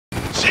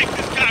Take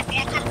this guy,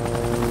 Walker!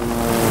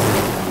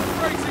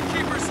 Brakes and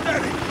keep her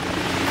steady!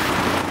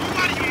 You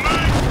out of your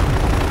mind?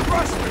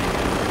 Trust me!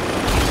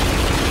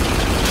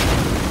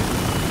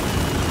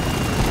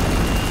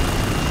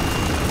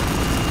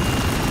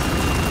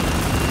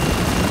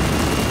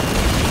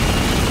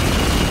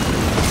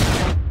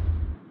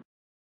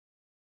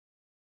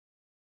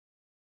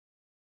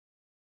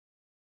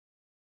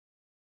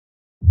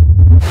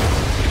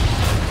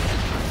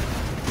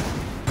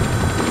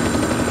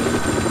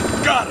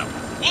 Got him!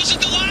 Wasn't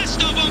the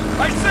last of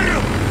them! I see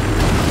him!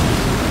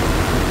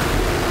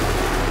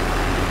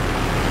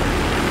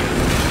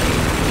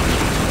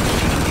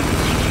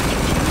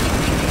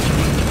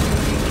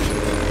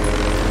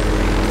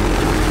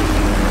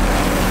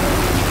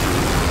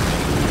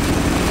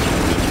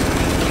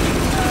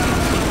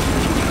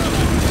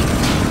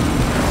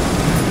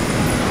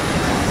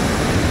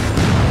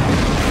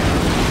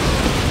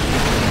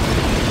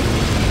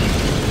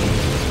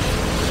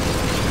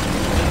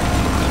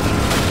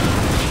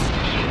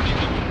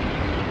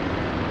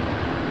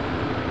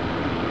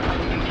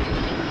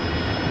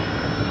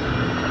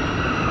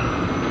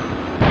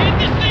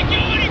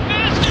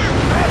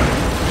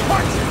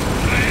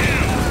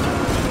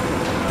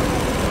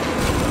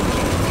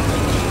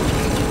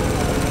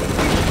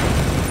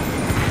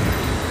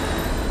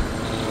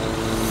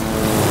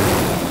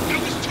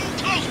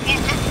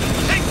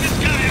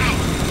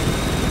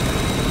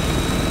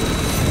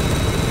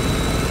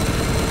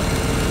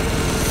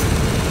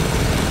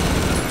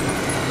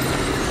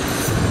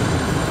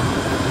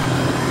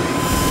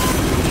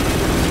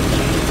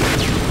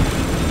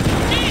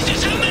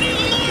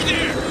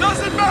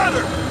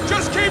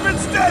 Just keep it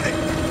steady!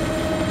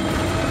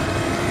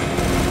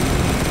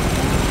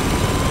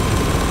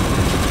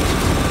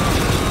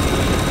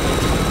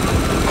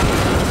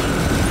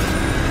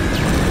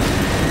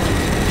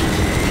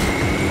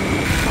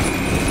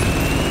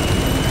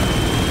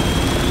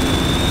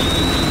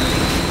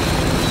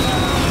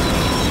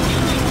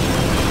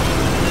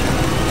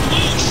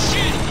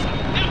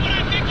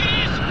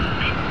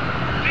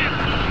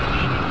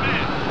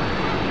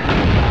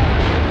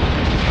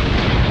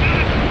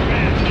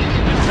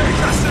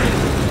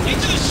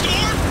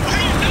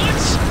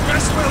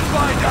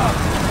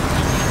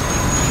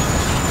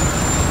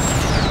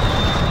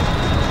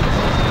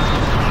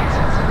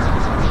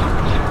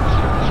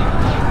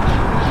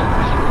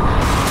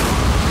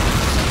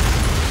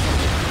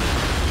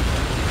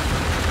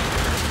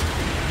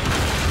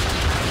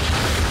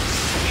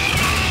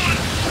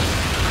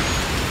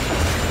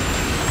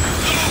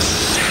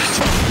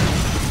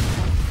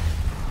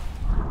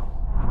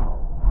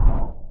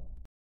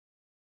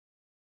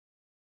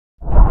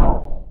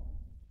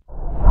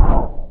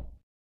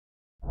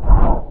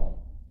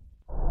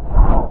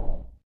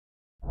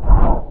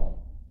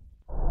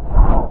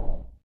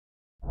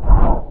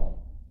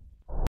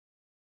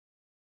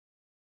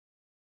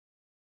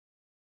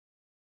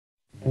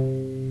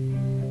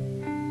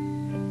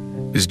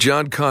 Is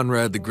John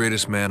Conrad the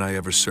greatest man I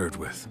ever served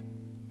with?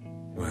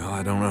 Well,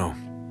 I don't know.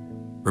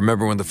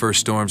 Remember when the first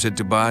storms hit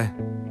Dubai?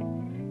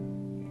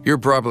 You're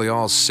probably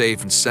all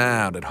safe and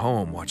sound at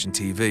home watching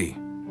TV.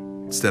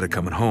 Instead of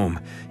coming home,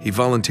 he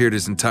volunteered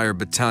his entire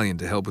battalion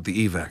to help with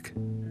the evac.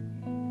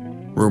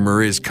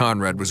 Rumor is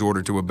Conrad was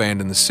ordered to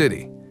abandon the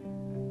city.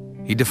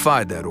 He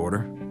defied that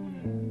order,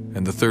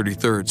 and the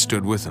 33rd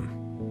stood with him.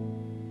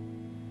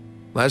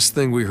 Last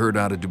thing we heard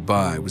out of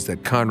Dubai was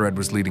that Conrad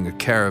was leading a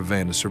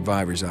caravan of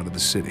survivors out of the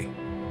city.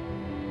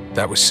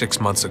 That was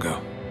 6 months ago.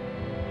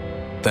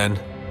 Then,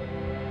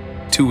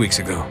 2 weeks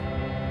ago,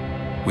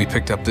 we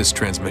picked up this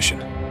transmission.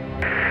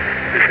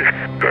 This is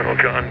Colonel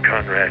John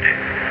Conrad,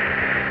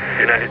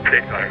 United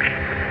States Army.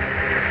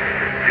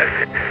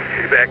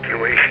 The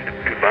evacuation of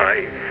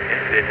Dubai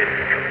ended in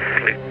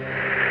complete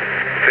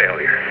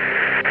failure.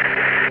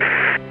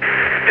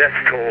 Death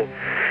toll,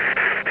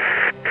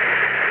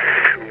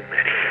 too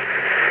many.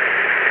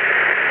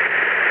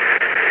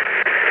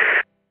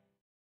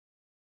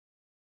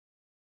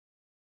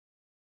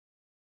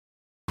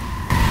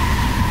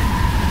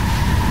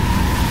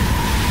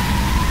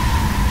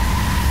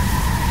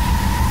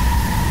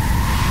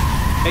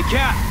 Hey,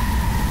 Cap!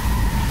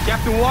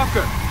 Captain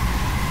Walker!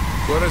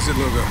 What is it,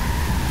 Lugo?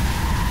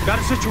 Got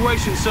a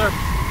situation, sir.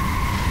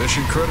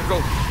 Mission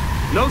critical?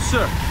 No,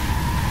 sir.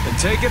 Then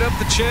take it up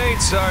the chain,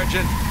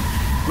 Sergeant.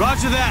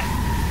 Roger that.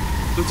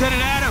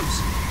 Lieutenant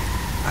Adams.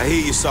 I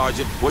hear you,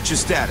 Sergeant. What's your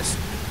status?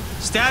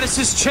 Status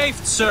is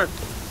chafed, sir.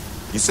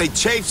 You say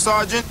chafe,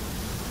 Sergeant?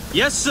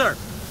 Yes, sir.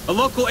 A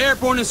local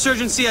airborne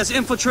insurgency has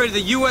infiltrated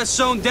the U.S.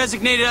 zone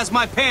designated as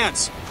my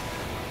pants.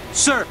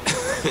 Sir.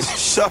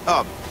 Shut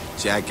up,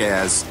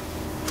 jackass.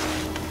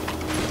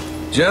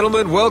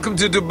 Gentlemen, welcome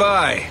to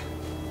Dubai.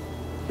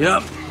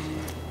 Yep.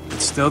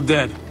 It's still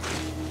dead.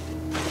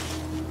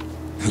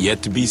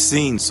 Yet to be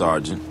seen,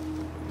 Sergeant.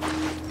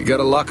 You got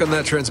a lock on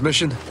that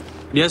transmission?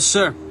 Yes,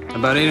 sir.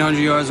 About 800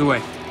 yards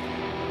away.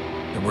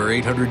 And we're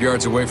 800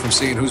 yards away from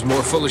seeing who's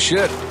more full of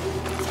shit.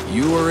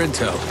 You or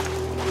Intel.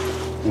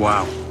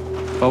 Wow.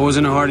 If I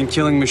wasn't a hardened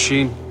killing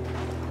machine,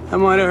 that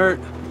might have hurt.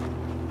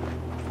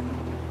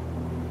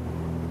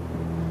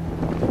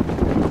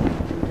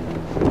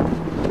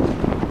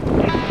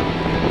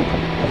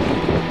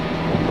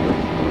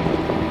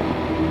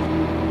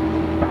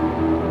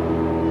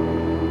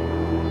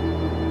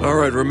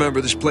 right,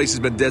 remember, this place has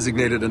been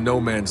designated a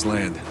no-man's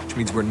land, which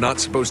means we're not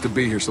supposed to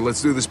be here, so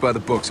let's do this by the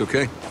books,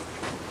 okay?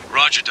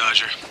 Roger,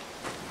 Dodger.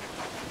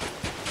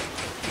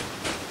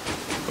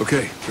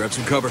 Okay, grab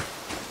some cover.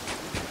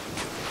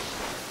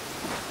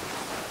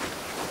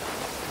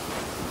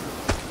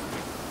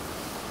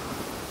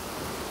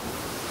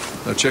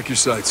 Now check your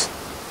sights.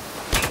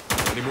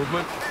 Any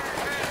movement?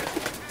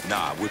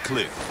 Nah, we're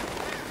clear.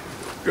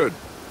 Good.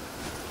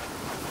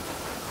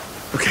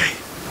 Okay,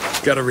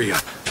 gotta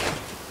re-up.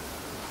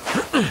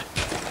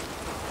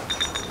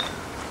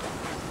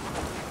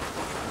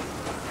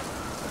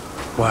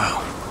 Wow.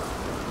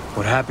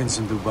 What happens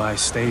in Dubai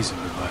stays in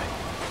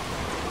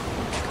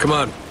Dubai. Come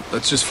on,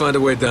 let's just find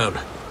a way down.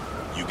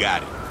 You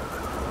got it.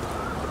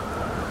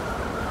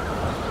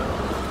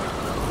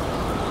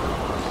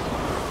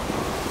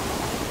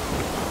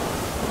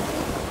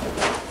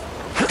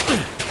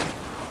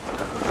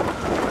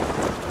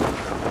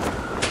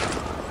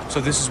 So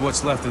this is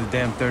what's left of the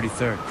damn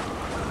 33rd.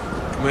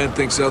 Command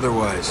thinks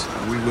otherwise.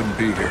 We wouldn't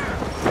be here.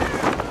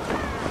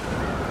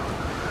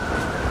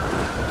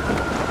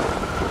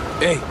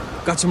 Hey,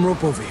 got some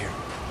rope over here.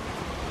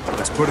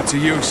 Let's put it to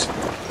use.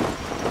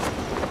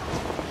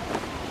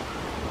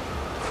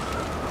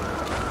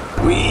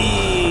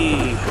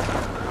 Whee!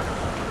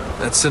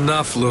 That's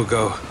enough,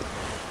 Lugo.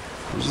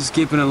 I'm just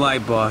keeping it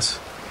light, boss.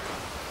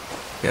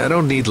 Yeah, I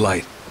don't need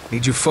light.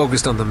 Need you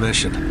focused on the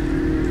mission.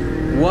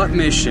 What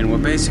mission? We're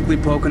basically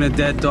poking a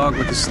dead dog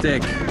with a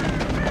stick.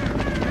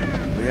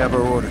 We have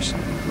our orders.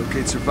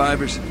 Locate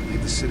survivors,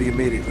 leave the city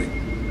immediately.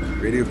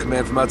 Radio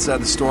command from outside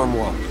the storm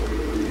wall.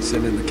 You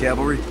send in the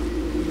cavalry,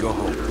 we go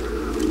home.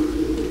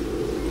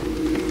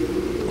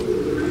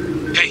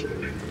 Hey,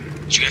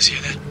 did you guys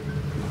hear that?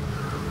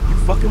 You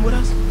fucking with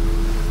us?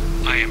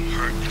 I am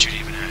hurt that you'd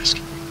even ask.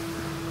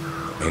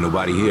 Ain't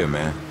nobody here,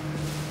 man.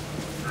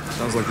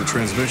 Sounds like the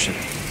transmission.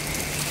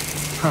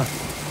 Huh.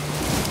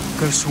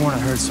 Could've sworn I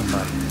heard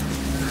somebody.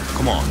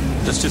 Come on,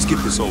 let's just get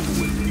this over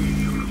with.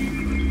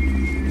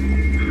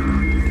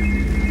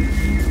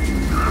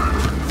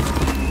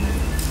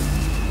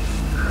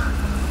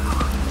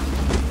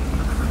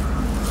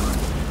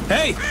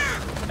 Hey!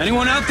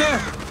 Anyone out there?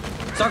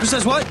 Stalker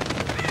says what?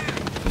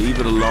 Leave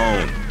it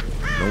alone.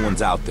 No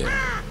one's out there.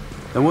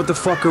 Then what the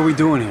fuck are we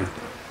doing here?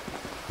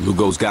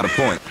 Lugo's got a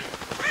point.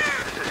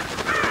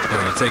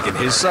 Are you taking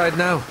his side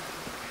now?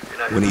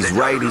 When he's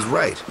right, he's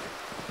right.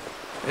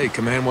 Hey,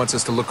 command wants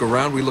us to look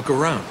around, we look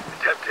around.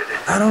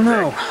 I don't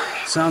know.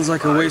 Sounds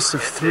like a waste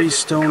of 3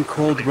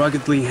 stone-cold,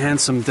 ruggedly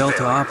handsome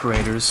Delta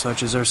operators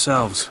such as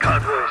ourselves.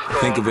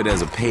 Think of it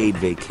as a paid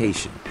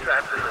vacation.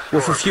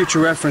 Well, for future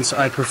reference,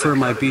 I prefer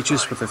my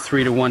beaches with a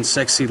 3-to-1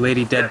 sexy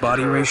lady dead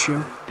body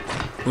ratio.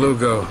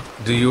 Lugo,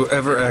 do you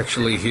ever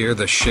actually hear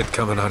the shit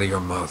coming out of your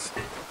mouth?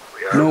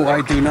 No,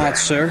 I do not,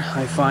 sir.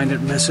 I find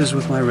it messes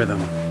with my rhythm.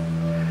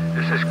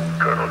 This is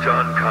Colonel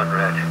John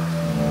Conrad,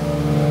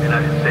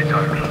 United States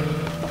Army.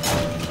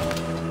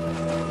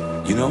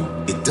 You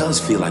know, it does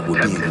feel like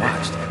we're being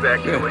watched.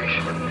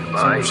 Evacuation of Dubai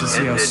Someone should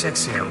see how ended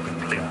sexy I in look.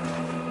 complete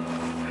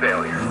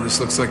failure. Well, this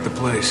looks like the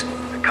place.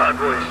 The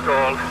convoy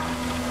stalled.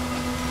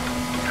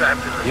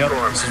 Trapped in the Yep,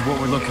 storm. this is what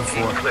we're looking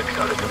for. Clicks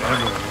out of Whatever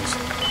Dubai. it is.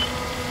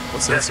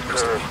 What's that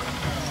supposed to mean?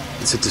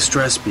 It's a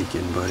distress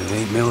beacon, but it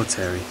ain't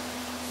military.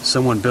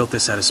 Someone built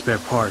this out of spare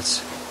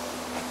parts.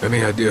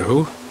 Any idea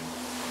who?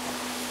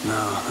 No,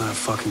 not a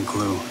fucking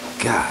clue.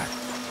 God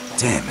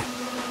damn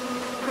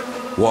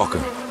it.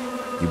 Walker,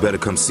 you better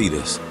come see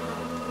this.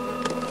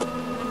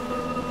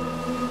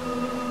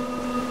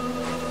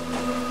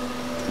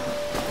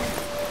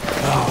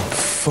 Oh,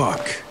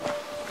 fuck.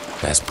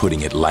 That's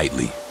putting it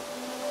lightly.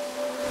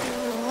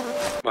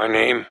 My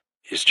name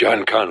is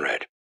John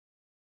Conrad,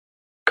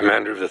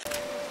 commander of the...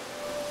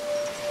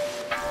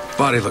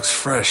 Body looks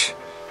fresh.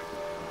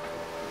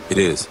 It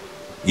is.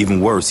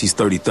 Even worse, he's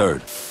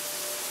 33rd.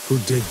 Who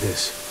did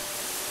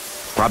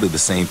this? Probably the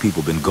same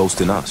people been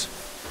ghosting us.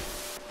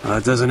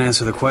 That doesn't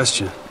answer the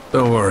question.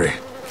 Don't worry.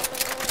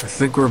 I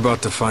think we're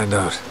about to find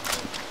out.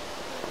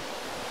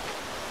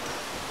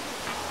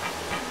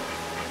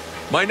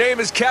 My name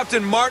is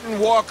Captain Martin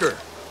Walker.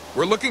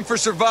 We're looking for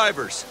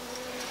survivors.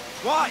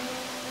 Why?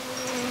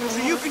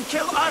 So you can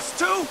kill us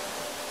too?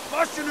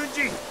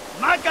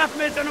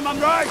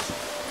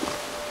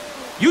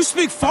 You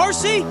speak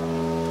Farsi?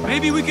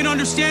 Maybe we can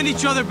understand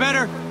each other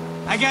better.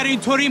 Agar in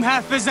Turim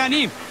half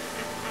bezanim.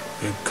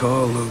 Good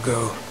call,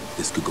 Lugo.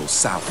 This could go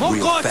south ما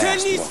real قاتل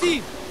fast, Walker.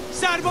 نیستیم.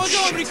 سرباز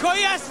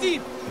آمریکایی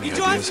هستیم.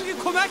 اینجا هستیم که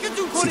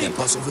کمکتون See کنیم. that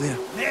bus over there?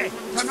 نه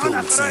It's تنها filled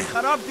with نفرای sand.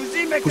 خراب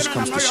دوزی Push میکنن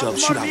comes to shove,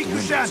 shoot out the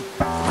windows.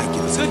 Might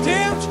get us The in.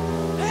 damned?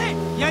 Hey,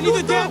 یعنی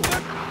the damned?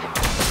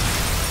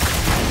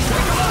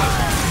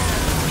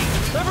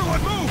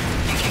 Everyone move!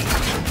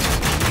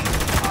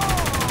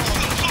 Who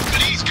the fuck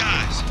are these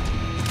guys?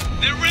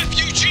 They're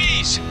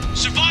refugees,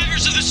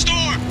 survivors of the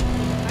storm.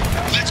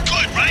 That's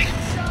good, right?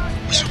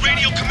 This is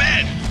radio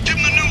command. Give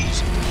them the news.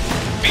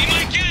 Be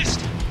my guest.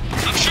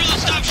 I'm sure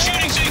they'll stop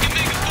shooting so you can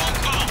make a phone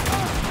call.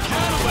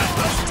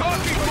 Less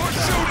talking, more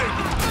shooting!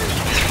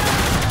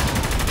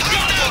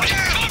 Hang out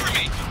here. Cover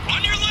me.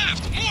 On your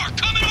left. More.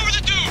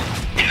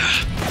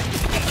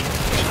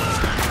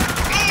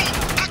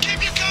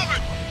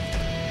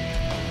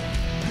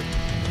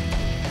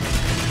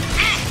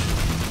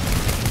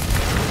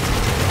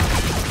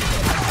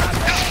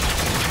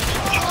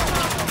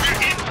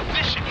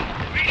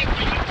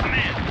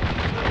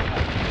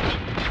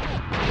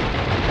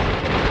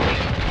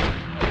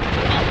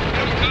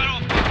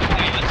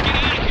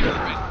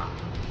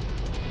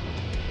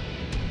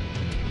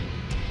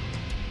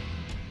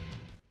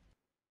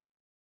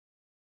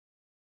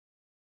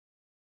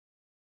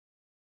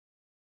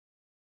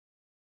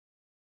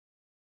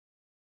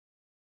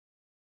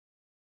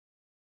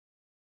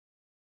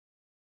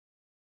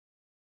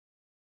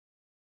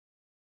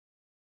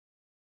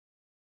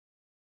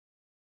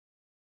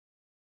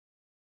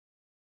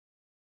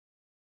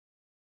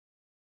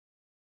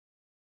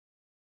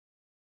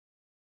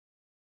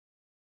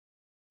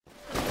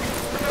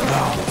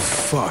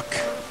 fuck?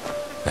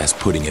 That's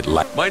putting it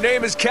light. My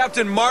name is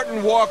Captain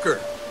Martin Walker.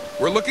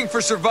 We're looking for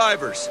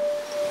survivors.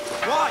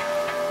 Why?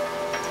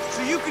 So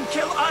you can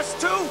kill us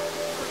too?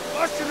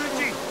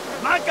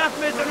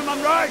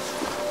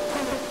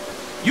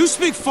 You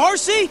speak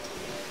Farsi?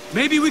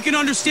 Maybe we can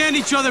understand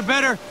each other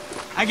better.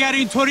 Agar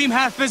in Torim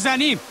hafez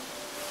zanim.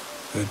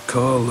 Good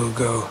call,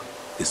 Lugo.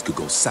 This could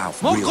go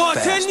south ما real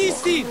قاتل fast.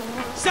 نیستیم.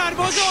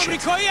 سرباز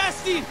آمریکایی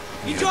هستیم.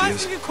 اینجا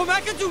هستیم که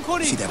کمکتون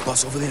کنیم. See that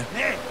bus over there?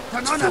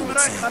 نه تنها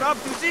برای خراب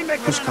دوزی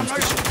میکنن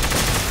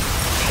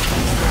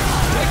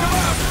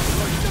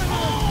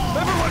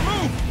Everyone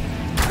move!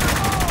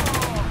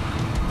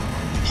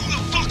 Who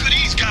the fuck are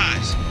these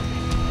guys?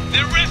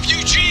 They're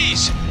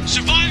refugees!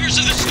 Survivors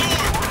of the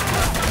storm!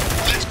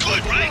 That's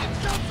good, right?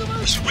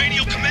 This is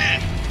Radio Command.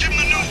 Give them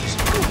the news.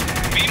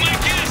 Be my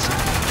guest.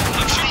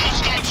 I'm sure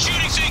they'll stop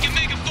shooting so you can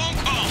make a phone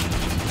call.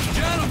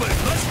 Gentlemen,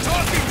 let's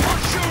talk before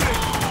shooting.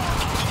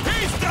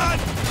 He's done.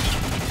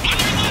 On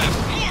your left!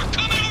 More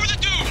coming over the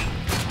dune!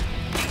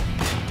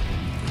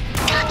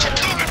 Get you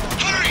covered!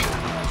 Hurry!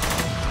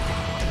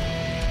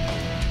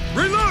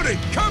 Reloading!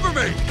 Cover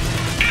me!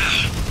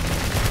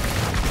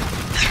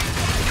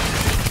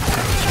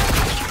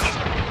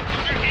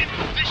 They're in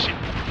position,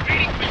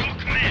 waiting for your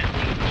command.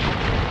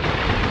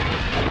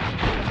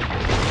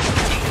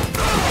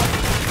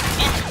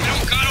 Walker, we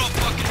don't got all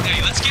fucking day.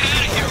 Let's get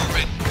out of here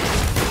already.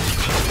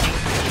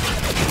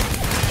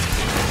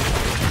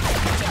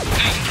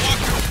 Hey,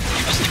 Walker,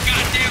 give us the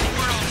goddamn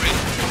word already.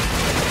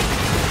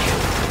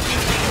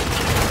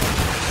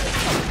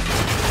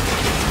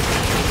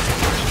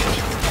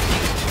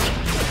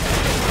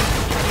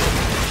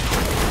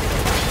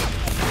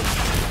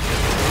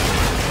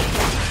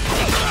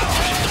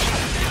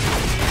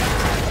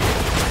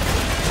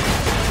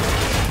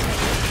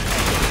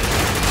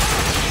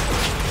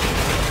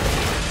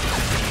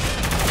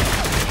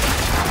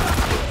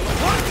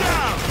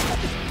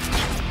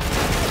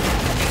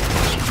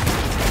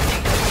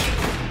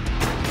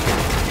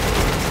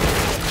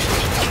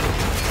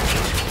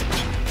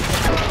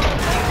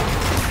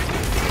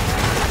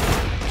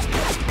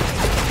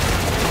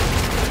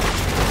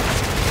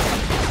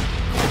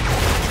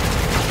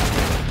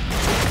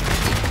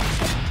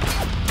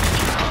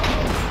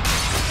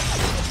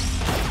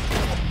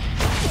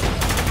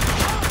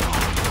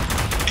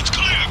 It's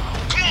clear.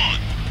 Come on.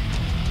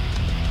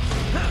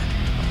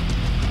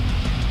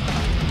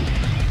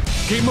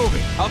 Keep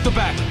moving. Out the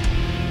back.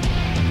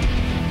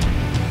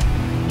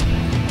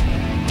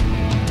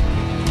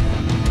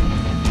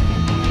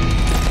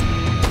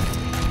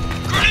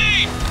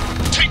 Grenade!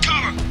 Take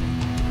cover.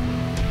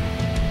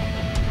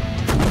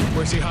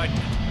 Where's he hiding?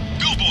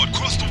 Billboard,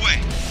 cross the way.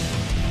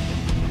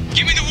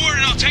 Give me the word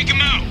and I'll take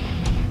him out.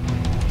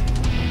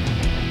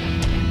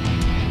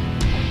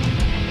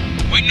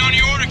 Waiting on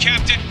your order,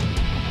 Captain.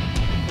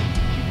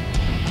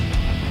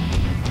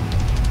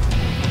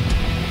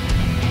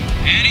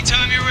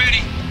 Anytime you're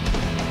ready.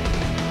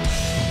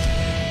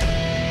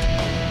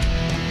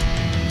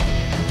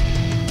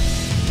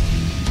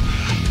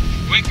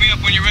 Wake me up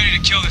when you're ready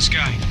to kill this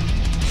guy.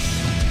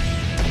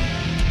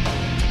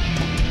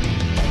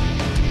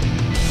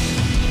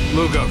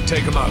 Lugo,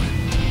 take him out.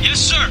 Yes,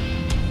 sir.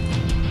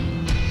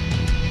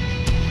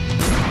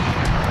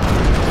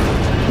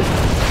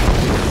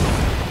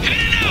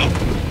 Heading out!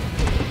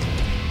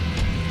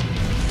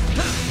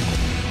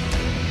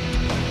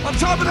 On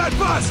top of that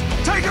bus!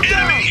 Take him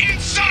down! Enemy in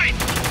sight!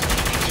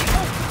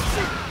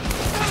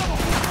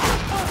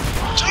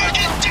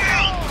 Target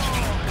down!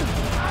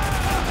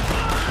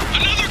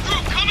 Another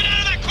group coming out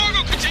of that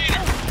cargo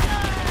container!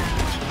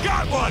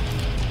 Got one!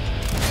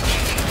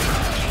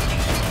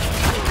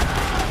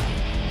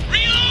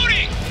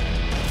 Reloading!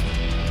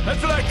 Head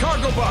for that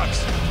cargo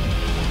box!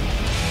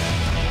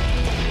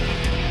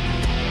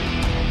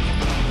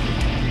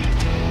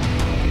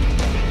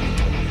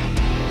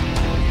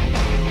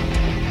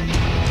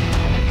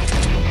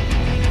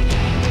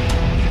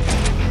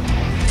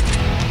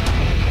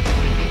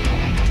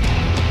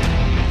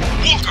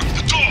 Walker,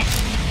 the door!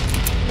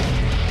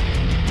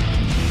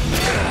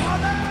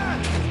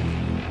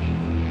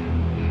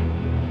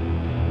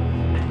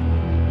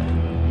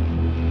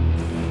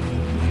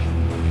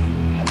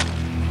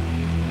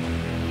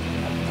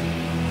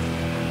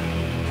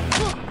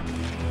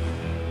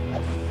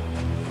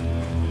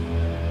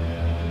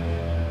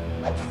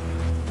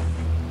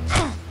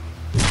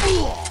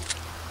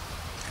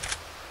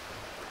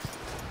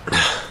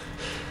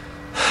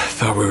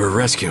 Thought we were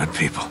rescuing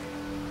people.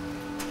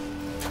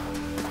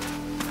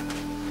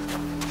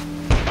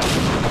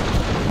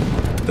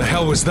 The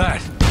hell was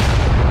that?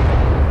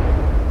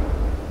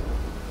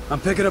 I'm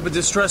picking up a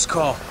distress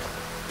call.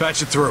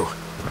 Patch it through.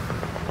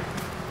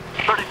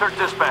 33rd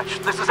Dispatch,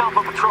 this is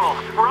Alpha Patrol.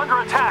 We're under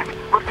attack.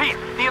 Repeat,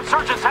 the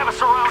insurgents have us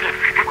surrounded.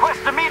 Request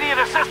immediate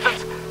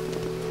assistance.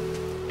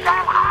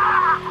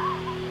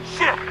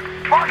 Shit!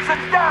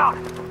 Markson's down!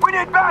 We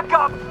need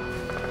backup!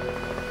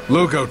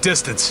 Lugo,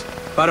 distance.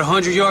 About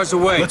 100 yards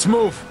away. Let's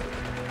move.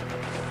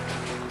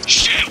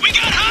 Shit, we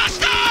got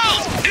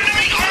hostiles!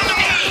 Enemy on the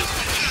move!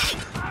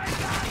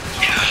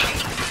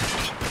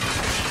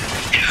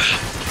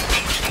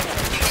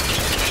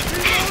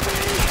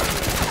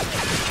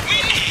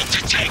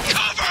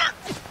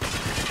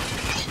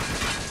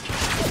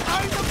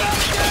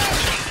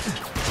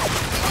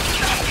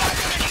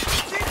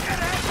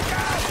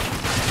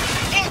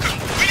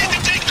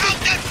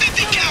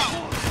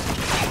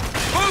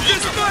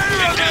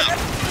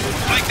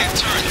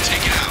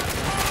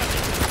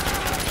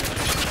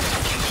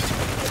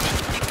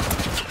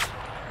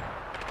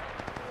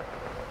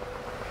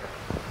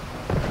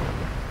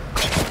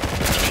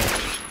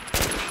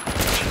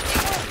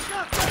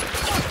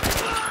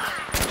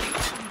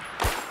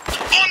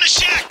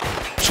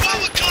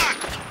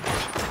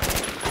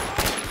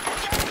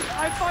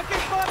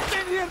 fucking bugs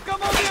in here!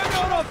 Come on,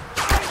 Europe!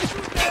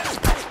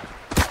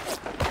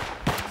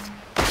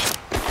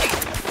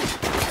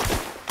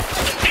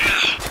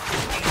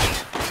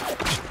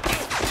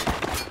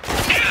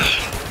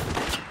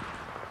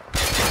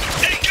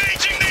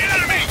 Engaging the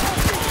enemy!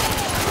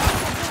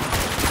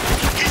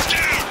 He's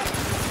down!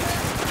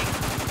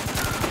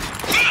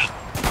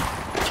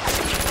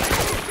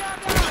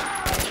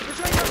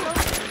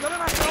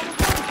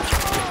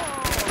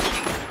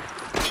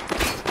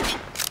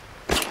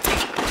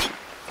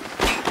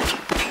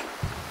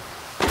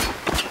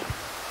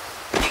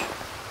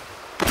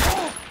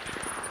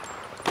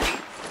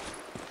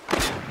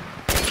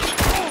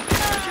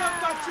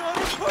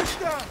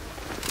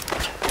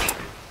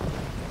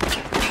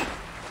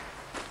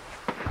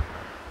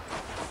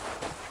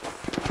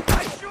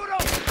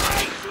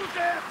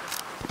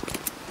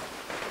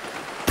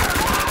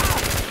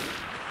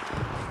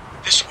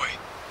 This way.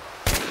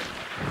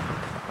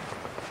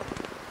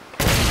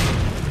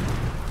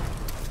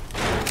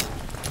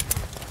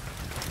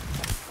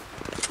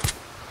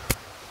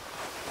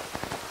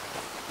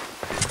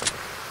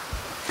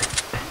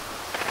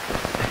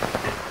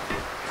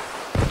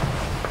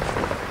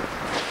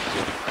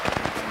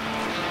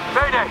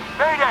 Mayday!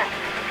 Mayday!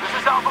 This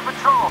is Alpha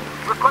Patrol,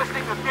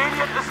 requesting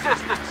immediate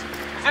assistance.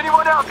 Is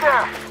anyone out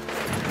there?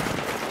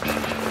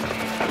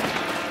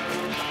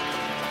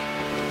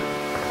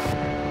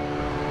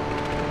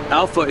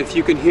 Alpha, if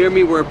you can hear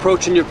me, we're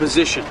approaching your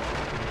position.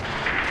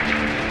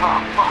 Oh,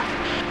 fuck.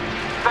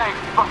 Thank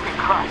fucking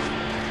Christ.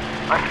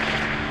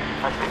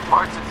 I think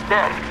Martin's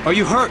dead. Are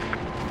you hurt?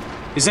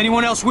 Is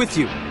anyone else with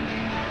you?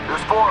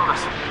 There's 4 of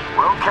us.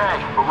 We're okay,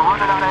 but we're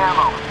running out of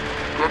ammo.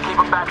 Can't keep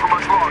them back for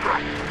much longer.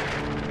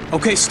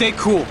 Okay, stay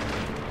cool.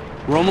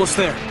 We're almost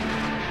there.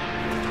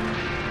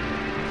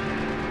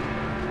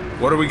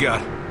 What do we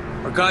got?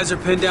 Our guys are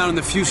pinned down in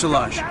the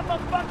fuselage. I'm a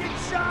fucking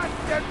shot!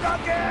 They're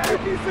fucking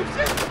piece of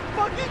shit!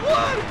 Fucking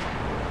what?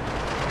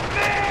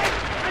 Man!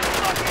 I'm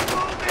fucking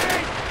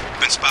moving!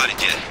 Been spotted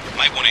yet?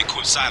 Might want to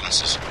equip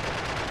silencers.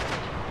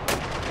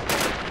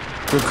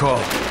 Good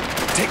call.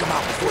 Take them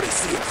out before they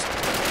see us.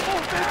 Oh,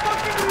 they're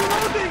fucking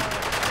reloading!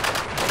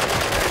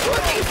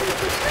 What is this?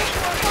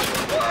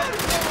 Fucking what?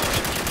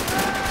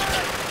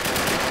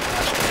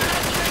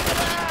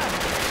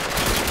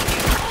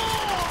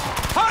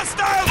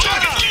 Hostile!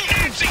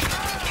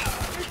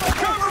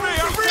 Cover me!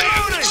 I'm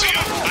reloading!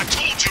 I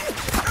told you!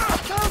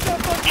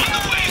 On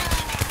the way!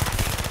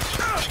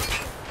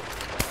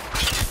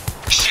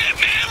 Shit,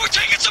 man! We're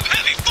taking some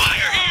heavy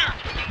fire here!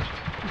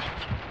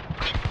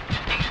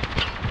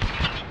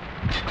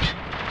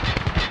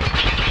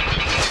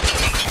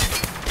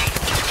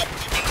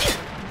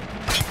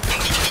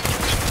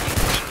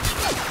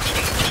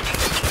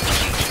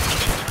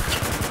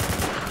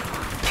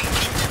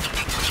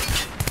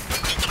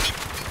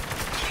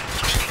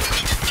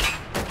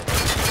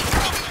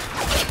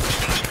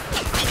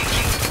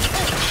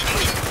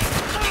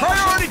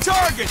 Priority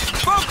target!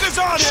 Focus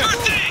on him! Sure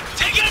thing!